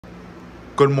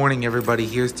Good morning, everybody.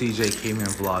 Here's DJ K-Man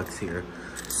Vlogs here.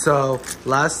 So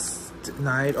last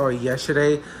night or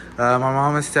yesterday, my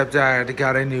mom and stepdad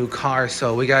got a new car.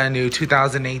 So we got a new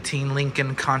 2018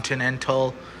 Lincoln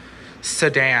Continental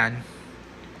sedan.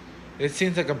 It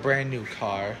seems like a brand new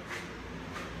car.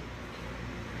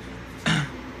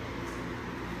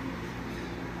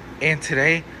 And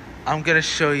today, I'm going to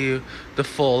show you the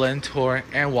full-in tour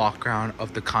and walk around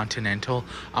of the Continental.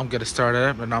 I'm going to start it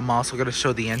up, and I'm also going to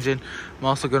show the engine. I'm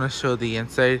also going to show the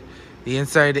inside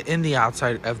and the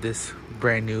outside of this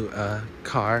brand new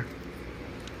car.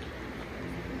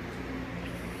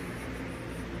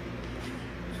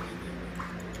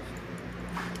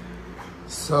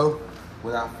 So,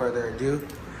 without further ado,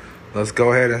 let's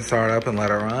go ahead and start up and let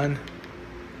it run.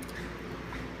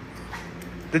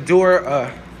 The door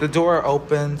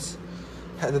opens.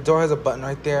 The door has a button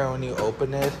right there when you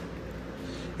open it.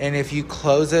 And if you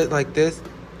close it like this,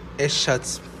 it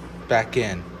shuts back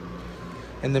in.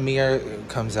 And the mirror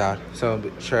comes out. So I'll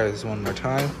try this one more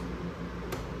time.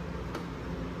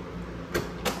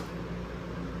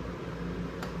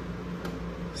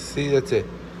 See, that's it.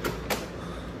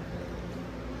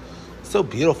 So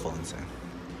beautiful inside.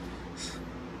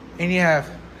 And you have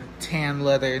tan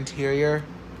leather interior.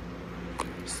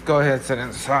 Just go ahead and sit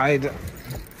inside.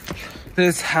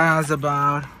 This has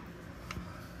about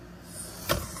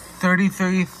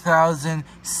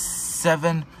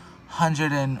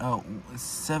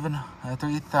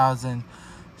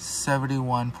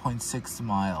 30,71.6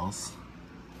 miles.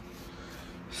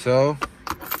 So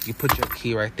you put your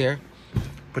key right there,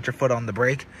 put your foot on the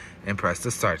brake, and press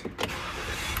the start.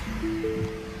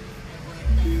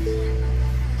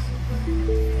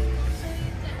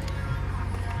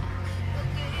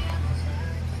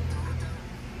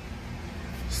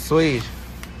 Sweet.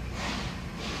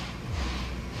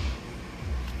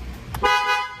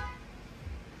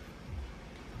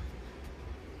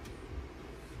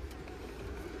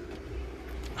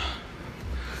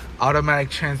 Automatic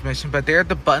transmission, but there are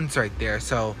the buttons right there.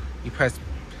 So you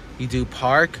do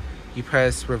park, you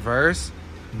press reverse,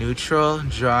 neutral,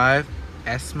 drive,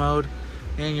 S mode,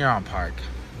 and you're on park.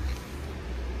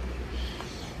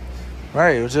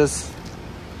 Right, we'll just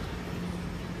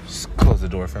close the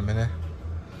door for a minute.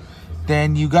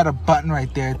 Then you got a button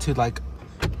right there to like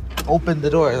open the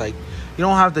door. Like you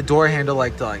don't have the door handle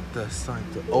like to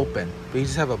open, but you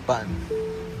just have a button.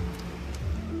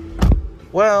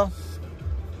 Well,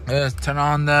 let's turn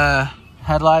on the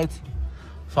headlights,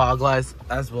 fog lights,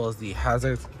 as well as the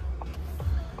hazards.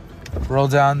 Roll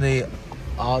down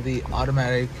all the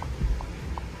automatic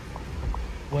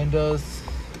windows.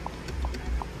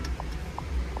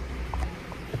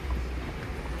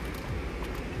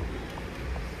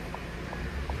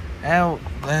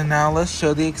 And now let's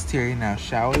show the exterior now,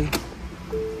 shall we?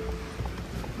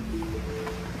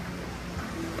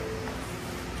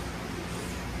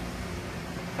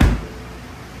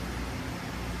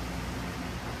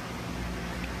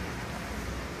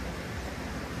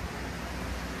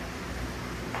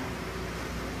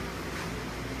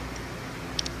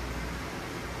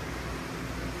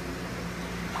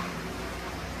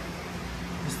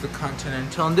 This is the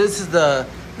Continental, and this is the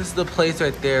place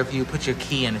right there if you put your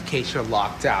key in case you're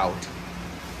locked out.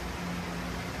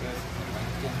 There's the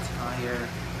Lincoln tire.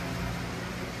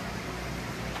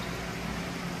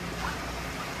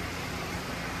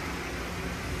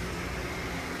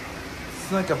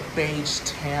 It's like a beige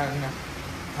tan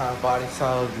body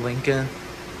style Lincoln.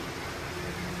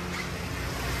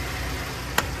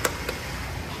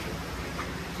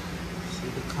 See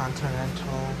the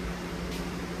Continental.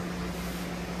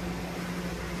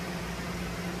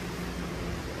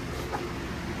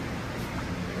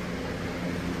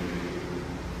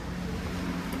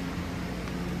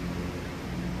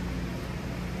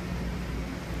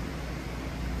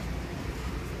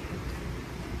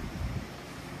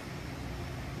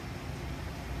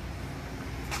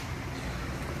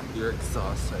 Your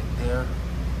exhaust right there.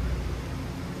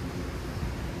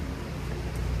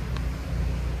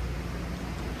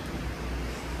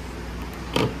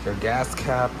 Your gas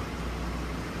cap.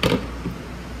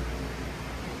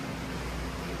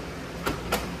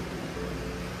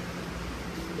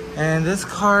 And this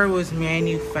car was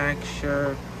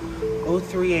manufactured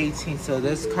 0318, so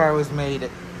this car was made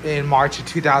in March of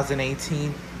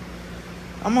 2018.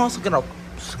 I'm also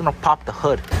just gonna pop the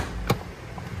hood.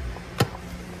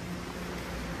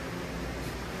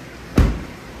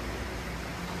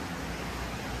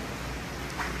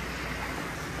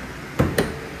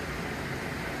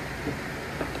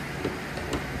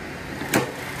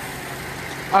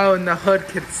 Oh, and the hood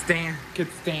could stand.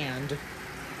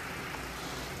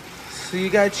 So you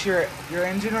got your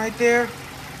engine right there.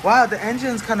 Wow, the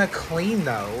engine's kind of clean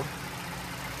though.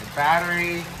 The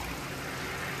battery.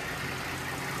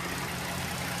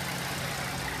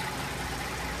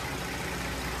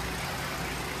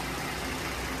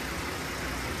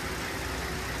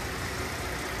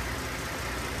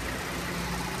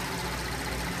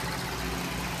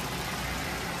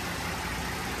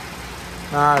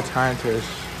 Time to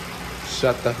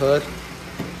shut the hood.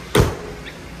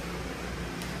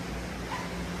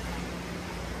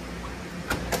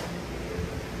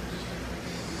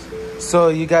 So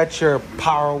you got your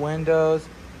power windows,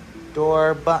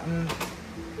 door button,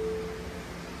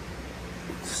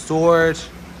 storage,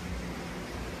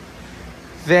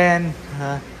 then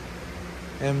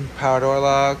and power door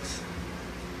locks.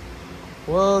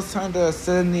 Well, it's time to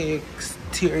sit in the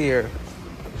exterior.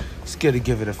 Just gotta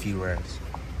give it a few revs.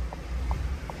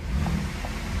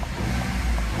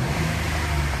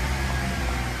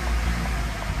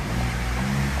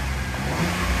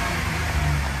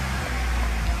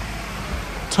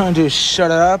 Time to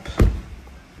shut it up.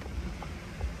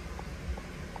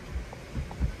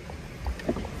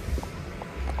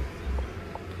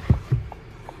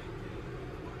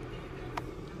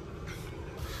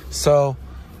 So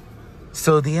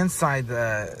the inside,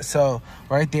 so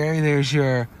right there's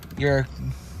your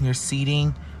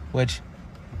seating, which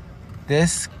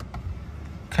this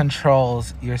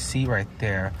controls your seat right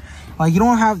there. Like you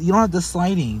don't have the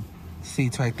sliding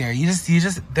seats right there. You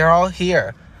just they're all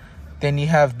here. Then you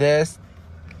have this.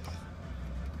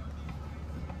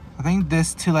 I think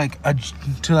this to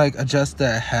adjust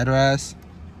the headrest.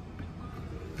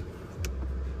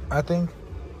 I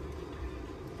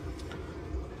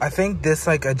think this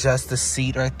like adjusts the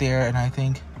seat right there, and I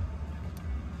think.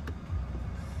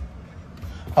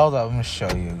 Hold up, I'm gonna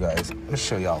show you guys. I'm gonna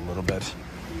show y'all a little bit.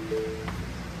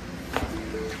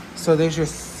 So there's your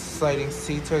sliding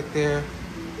seats right there.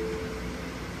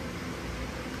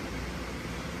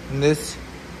 And this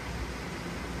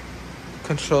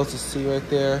controls the seat right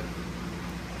there.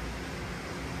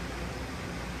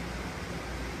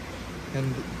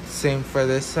 And same for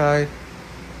this side.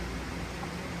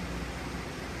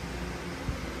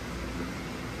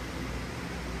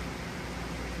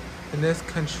 And this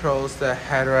controls the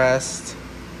headrest.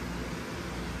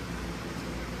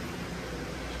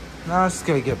 Now I'm just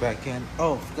gonna get back in.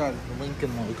 Oh, forgot the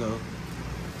Lincoln logo.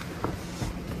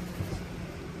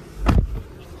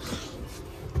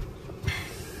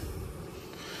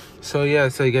 So yeah,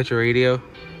 so you got your radio.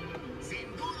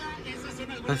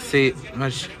 Let's see,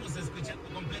 much.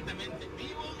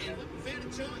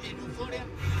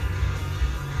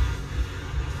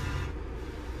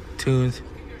 Tunes.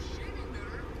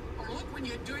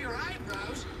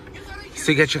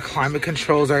 So you got your climate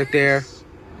controls right there.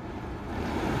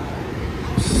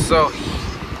 So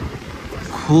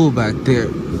cool back there.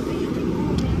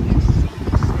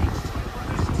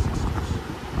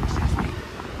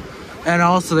 And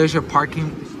also there's your parking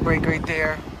brake right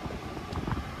there.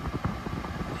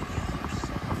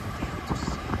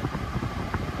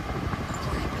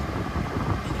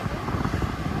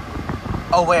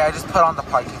 Oh wait, I just put on the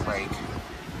parking brake.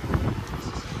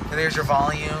 And there's your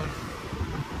volume.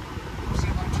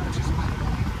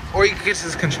 Or you can get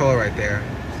this controller right there.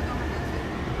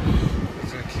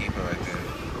 Just gonna keep it right there.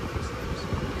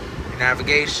 Your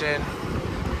navigation.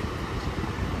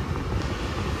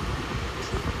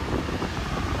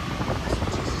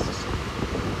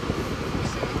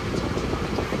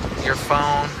 Your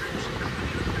phone.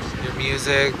 Your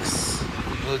music.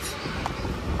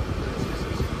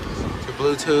 Your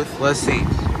Bluetooth. Let's see.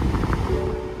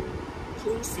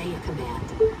 Please say a command.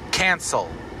 Cancel.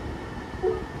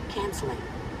 Canceling.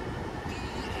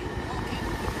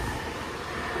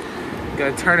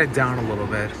 Gotta turn it down a little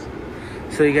bit.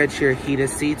 So you got your heated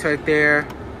seats right there.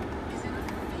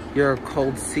 Your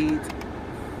cold seat.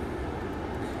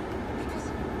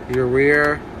 Your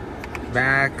rear.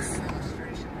 Backs.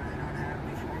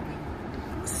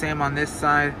 Same on this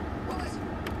side.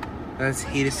 That's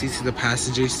heated seats to the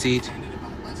passenger seat.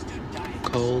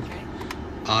 Cold.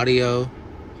 Audio.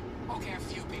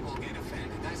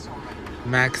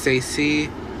 Max AC.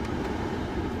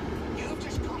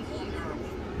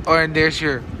 Or and there's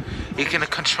your, you can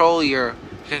control your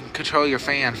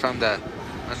fan from the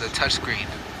touch screen.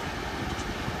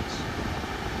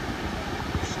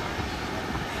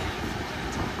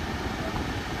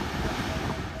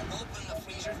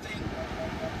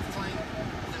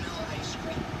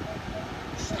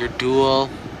 Your dual.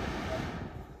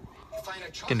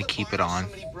 Gonna keep it on.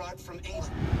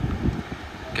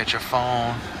 Get your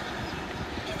phone.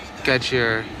 Get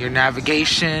your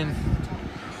navigation.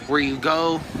 Where you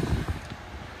go.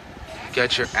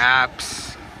 Get your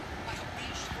apps.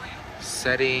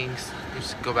 settings.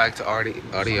 Just go back to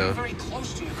audio.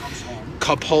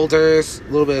 Cup holders, a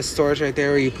little bit of storage right there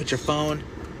where you put your phone.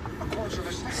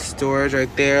 Storage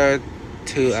right there,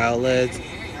 2 outlets,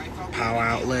 power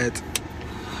outlet.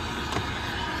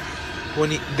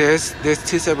 When you, there's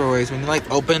 2 separate ways. When you like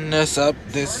open this up,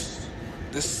 this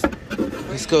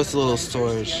goes to a little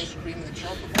storage.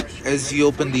 As you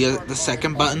open the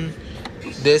second button,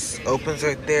 this opens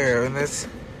right there, and this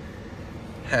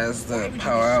has the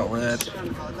power outlet,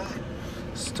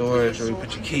 storage where you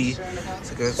put your key.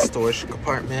 It's like a storage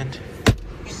compartment.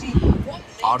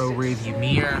 Auto read your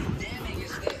mirror,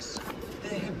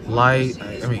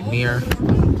 mirror.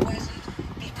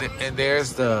 And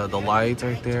there's the light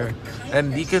right there,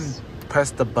 and you can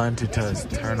press the button to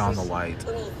turn on the light.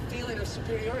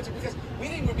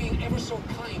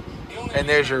 And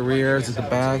there's your rears at the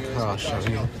back. I'll show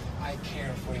you. I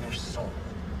care for your soul.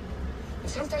 And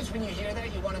sometimes when you hear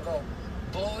that, you want to go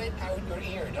blow it out your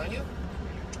ear, don't you?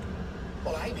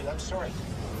 Well, I do. I'm sorry.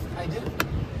 I do.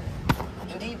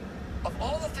 Indeed, of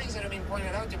all the things that have been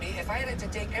pointed out to me, if I had to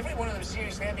take every one of them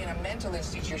seriously, I'd be in a mental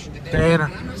institution today. Then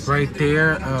right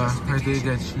there, right there, you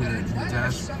got your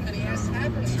dash,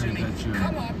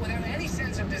 come up without any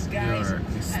sense of disguise, your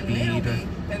speed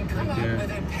then come right up there.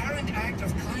 with a apparent act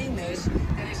of kindness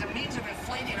that is a means of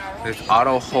inflating our own. There's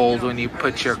auto hold when you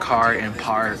put your car in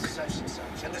park.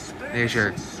 There's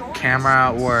your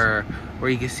camera where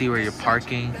you can see where you're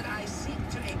parking. That I seek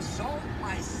to exalt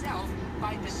myself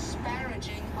by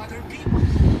disparaging other people.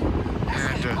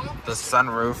 And the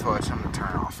sunroof, which I'm gonna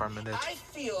turn off for a minute. I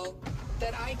feel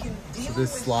that I can deal So this with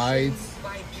slides.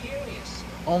 vicarious,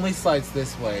 Only slides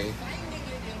this way. finding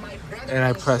it in my brother And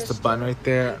I press the button right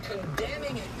there.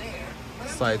 condemning it there, but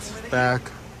I'm Slides dealing with it back.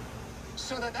 here.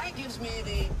 So that gives me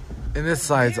the And this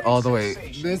slides all the way.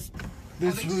 This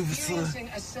of roof is. experiencing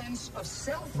a sense of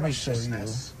Let me show you.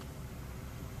 self-righteousness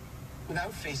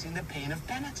without facing the pain of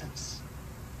penitence.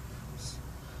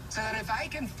 So that if I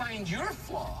can find your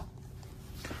flaw,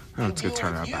 I'm just gonna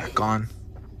turn that back on.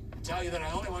 tell you that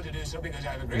I only want to do so because I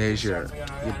have a great There's your concern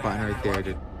for you, and button right there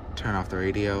to turn off the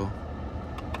radio.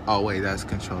 Oh wait, that's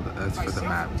control. That's for the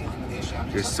map.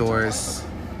 Your source,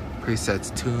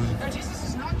 presets, tune,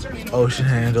 ocean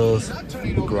handles,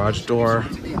 garage door,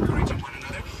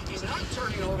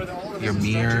 your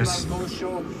mirrors.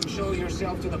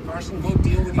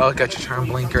 Oh, got your turn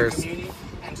blinkers.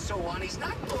 And so on. He's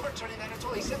not overturning that at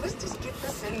all. He said, let's just get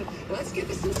this in. Let's get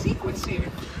this in sequence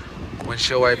here.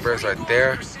 Windshield wipers right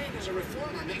there.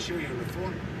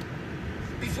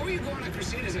 Before you go on a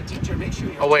crusade as a teacher, make sure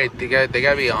you're Oh wait, they gotta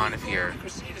be on if you're.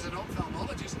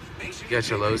 You got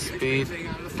your low speed,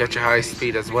 got your high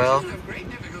speed as well.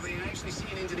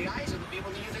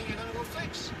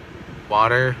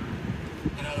 Water.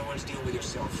 In other words, deal with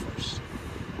yourself first.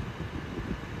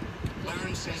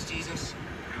 Learn, says Jesus,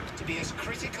 to be as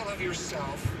critical of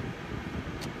yourself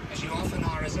as you often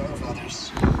are as of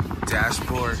others.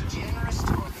 Dashboard. Generous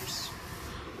to others.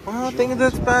 Well, I think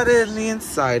that's about it in the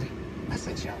inside. That's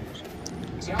a challenge.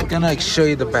 I'm gonna show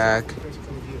you the back.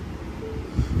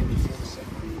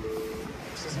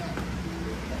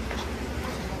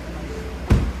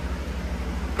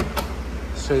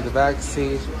 Show you the back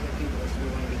seat.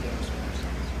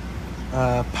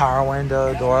 Power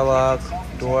window, door lock,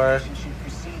 door,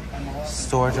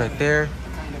 storage right there.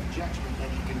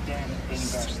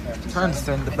 Turns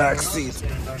in the back seat.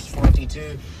 Verse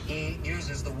 42, he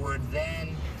uses the word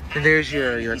then. And there's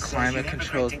your climate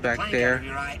controls back there.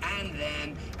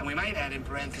 And we might add in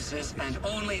parenthesis, and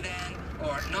only then,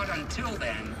 or not until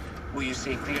then, will you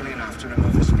see clearly enough to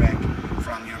remove a speck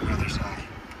from your brother's eye.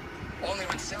 Only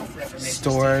when self-reformation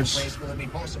Storage. takes place will it be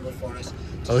possible for us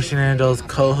to Ocean handles,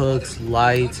 co-hooks,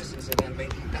 light.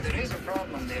 Now, there is a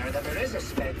problem there, that there is a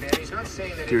speck there. He's not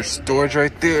saying that There's storage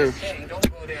right there. He's saying don't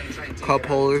go there and try and take Cup it out.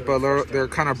 holders, but they're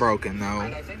kind of broken though.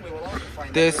 And I think we will also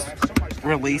find This that we'll have so much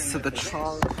time release to dealing the with this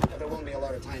trunk. that there won't be a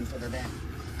lot of time for the then.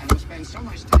 And we'll spend so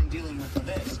much time dealing with the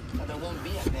this that there won't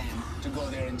be a then to go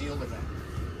there and deal with that.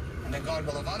 And then God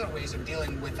will have other ways of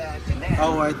dealing with that and then.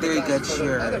 Oh, right there you Because got for the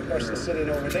your other person sitting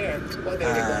over there, what they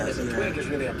regard as a twig is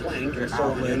really a plank, and so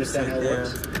on. You understand how it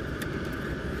works?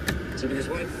 So because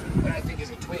what I think is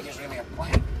a twig is really a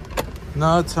plank.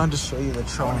 No, it's time to show you the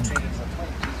trunk.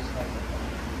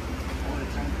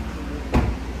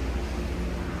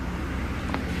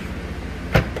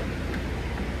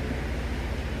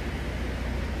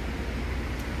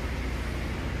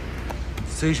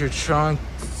 So here's your trunk,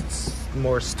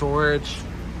 more storage.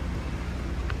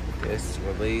 This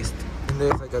released. And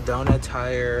there's like a donut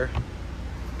tire.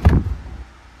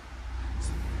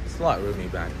 It's a lot roomy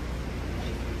back.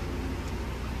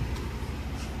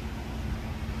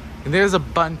 And there's a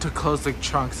button to close the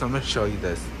trunk, so I'm gonna show you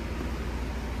this.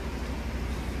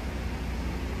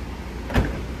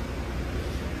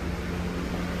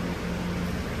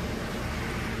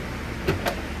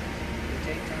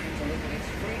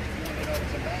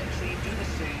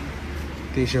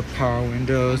 These are power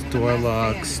windows, door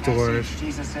locks, storage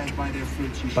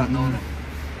button.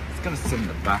 It's gonna sit in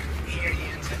the back. Here he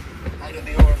ends it. Out of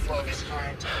the overflow of his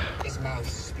heart, his mouth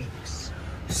speaks.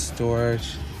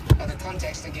 Storage. Now the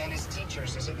context again is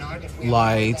teachers, is it not? If we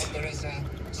Light. there is a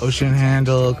Ocean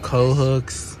handle,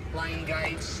 co-hooks. line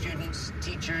guides, students,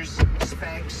 teachers,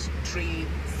 specs, tree,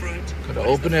 fruit. Could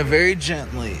open it very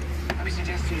gently. Let me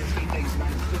suggest to you 3 things,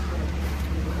 man.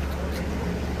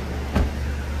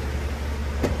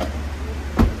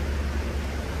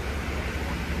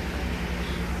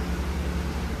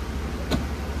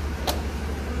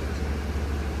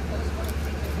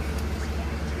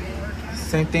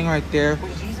 Same thing right there.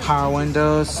 Power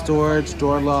windows, storage,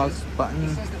 door locks,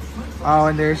 button. Oh,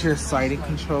 and there's your sliding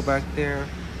control back there.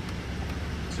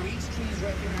 So each tree is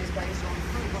recognized by its own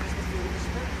fruit. What is the fruit of the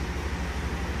Spirit?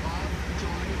 Love,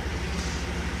 joy, peace,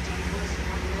 gentleness,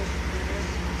 kindness,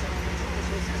 goodness, self-control.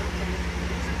 So it says, okay,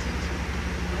 here's a teacher.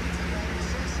 Let me tell you how to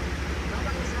assess it. Not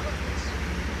by his eloquence.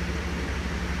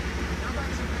 Not by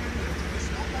his apparent giftedness.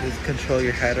 Not by Just control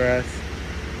your headrest.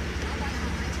 not by her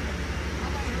rhetoric.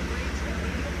 Not by her great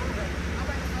radio program. Not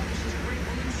by the fact that she's a great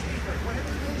woman speaker.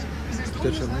 Whatever it is, he says, don't Get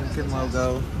use your that as the Lincoln test.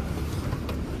 logo.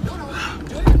 No,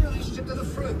 do it in relationship to the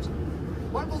fruit.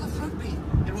 What will the fruit be?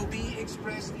 It will be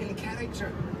expressed in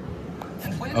character.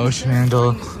 And when Ocean it says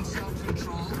handle. kindness and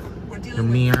self-control, we're dealing Your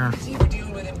with mirror. purity, we're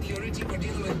dealing with impurity, we're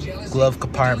dealing with jealousy, Glove we're dealing with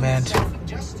compartment.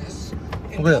 self-injustice,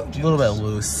 A little bit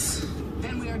loose.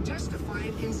 then we are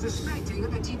justified in suspecting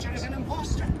that the teacher is an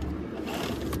imposter.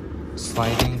 If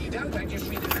Sliding. you doubt that, just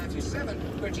read in Matthew 7,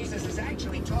 where Jesus is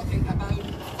actually talking about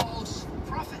false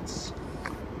prophets.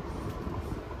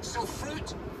 So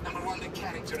fruit, number 1, the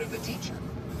character of the teacher.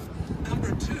 Number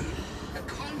 2, the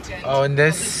content Oh, and of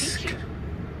this. the teaching.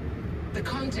 The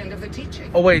content of the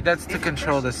teaching. Oh wait, that's to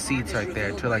control the seats right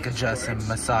there, to like adjust and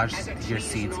massage your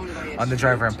seats on the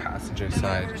driver and passenger And then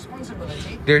side. the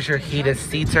responsibility There's your to heated judge the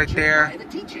seats right teaching there. by the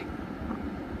teaching.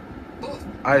 Both.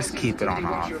 I just keep it on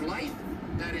Watch off. your life,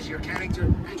 that is your character,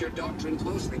 and your doctrine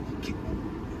closely. Keep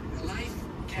life,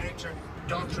 character,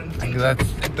 doctrine, I think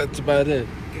teaching. that's about it.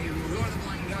 Okay, who are the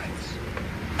blind guides?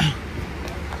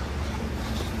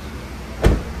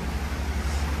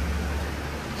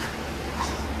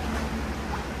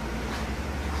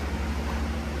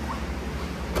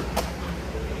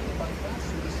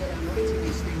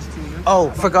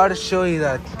 Oh, forgot to show you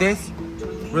that this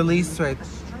release right,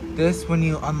 this when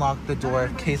you unlock the door,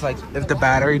 in case like if the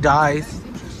battery dies,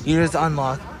 you just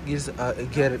unlock, you just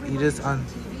get it, you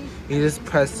just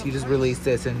press, you just release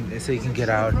this and so you can get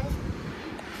out.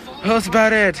 That's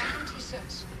about it.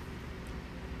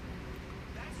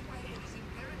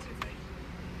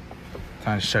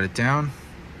 Time to shut it down.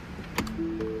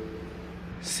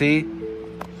 See,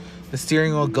 the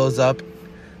steering wheel goes up.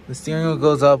 The steering wheel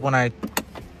goes up when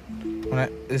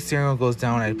the steering wheel goes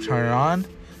down when I turn it on,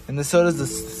 and so does the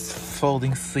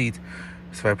folding seat.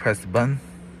 So if I press the button,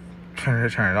 turn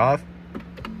it off,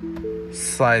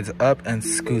 slides up and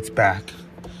scoots back.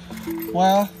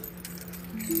 Well,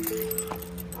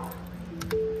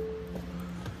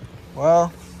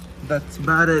 that's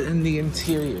about it in the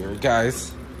interior,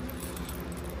 guys.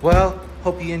 Well,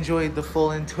 hope you enjoyed the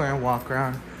full intour and walk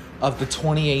around of the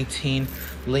 2018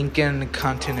 Lincoln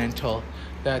Continental.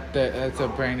 That's a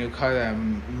brand new car that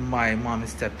my mom and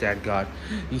stepdad got.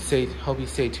 Hope you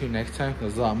stay tuned next time.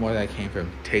 There's a lot more that came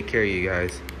from. Take care, you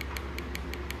guys.